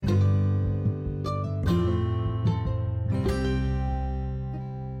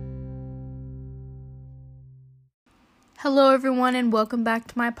Hello everyone and welcome back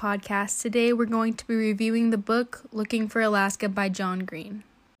to my podcast. Today we're going to be reviewing the book Looking for Alaska by John Green.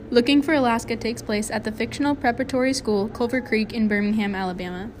 Looking for Alaska takes place at the fictional preparatory school Culver Creek in Birmingham,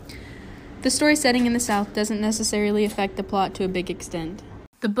 Alabama. The story setting in the South doesn't necessarily affect the plot to a big extent.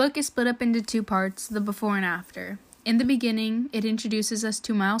 The book is split up into two parts, the before and after. In the beginning, it introduces us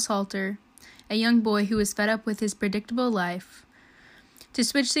to Miles Halter, a young boy who is fed up with his predictable life. To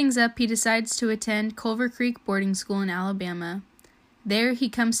switch things up, he decides to attend Culver Creek boarding school in Alabama. There, he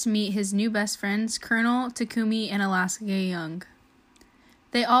comes to meet his new best friends, Colonel Takumi and Alaska Young.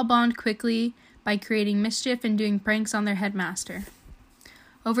 They all bond quickly by creating mischief and doing pranks on their headmaster.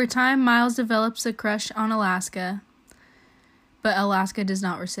 Over time, Miles develops a crush on Alaska, but Alaska does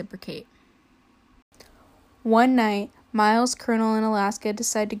not reciprocate. One night, Miles, Colonel, and Alaska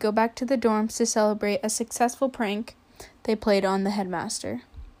decide to go back to the dorms to celebrate a successful prank they played on the headmaster.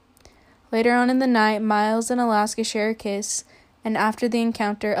 Later on in the night, Miles and Alaska share a kiss, and after the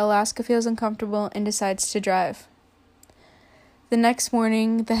encounter, Alaska feels uncomfortable and decides to drive. The next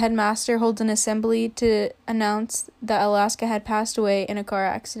morning, the headmaster holds an assembly to announce that Alaska had passed away in a car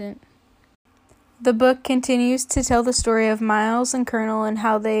accident. The book continues to tell the story of Miles and Colonel and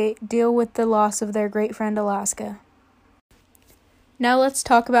how they deal with the loss of their great friend Alaska. Now let's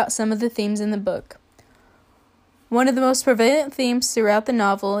talk about some of the themes in the book. One of the most prevalent themes throughout the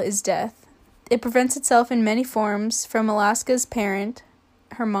novel is death. It presents itself in many forms, from Alaska's parent,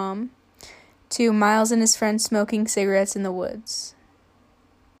 her mom, to Miles and his friends smoking cigarettes in the woods.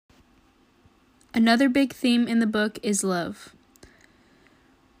 Another big theme in the book is love.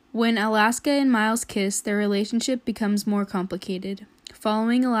 When Alaska and Miles kiss, their relationship becomes more complicated.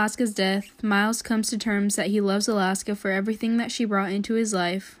 Following Alaska's death, Miles comes to terms that he loves Alaska for everything that she brought into his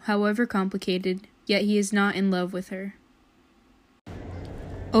life, however complicated, yet he is not in love with her.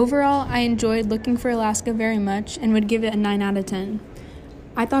 Overall, I enjoyed Looking for Alaska very much and would give it a 9 out of 10.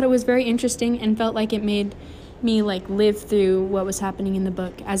 I thought it was very interesting and felt like it made me live through what was happening in the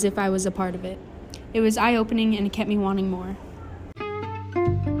book as if I was a part of it. It was eye-opening and it kept me wanting more.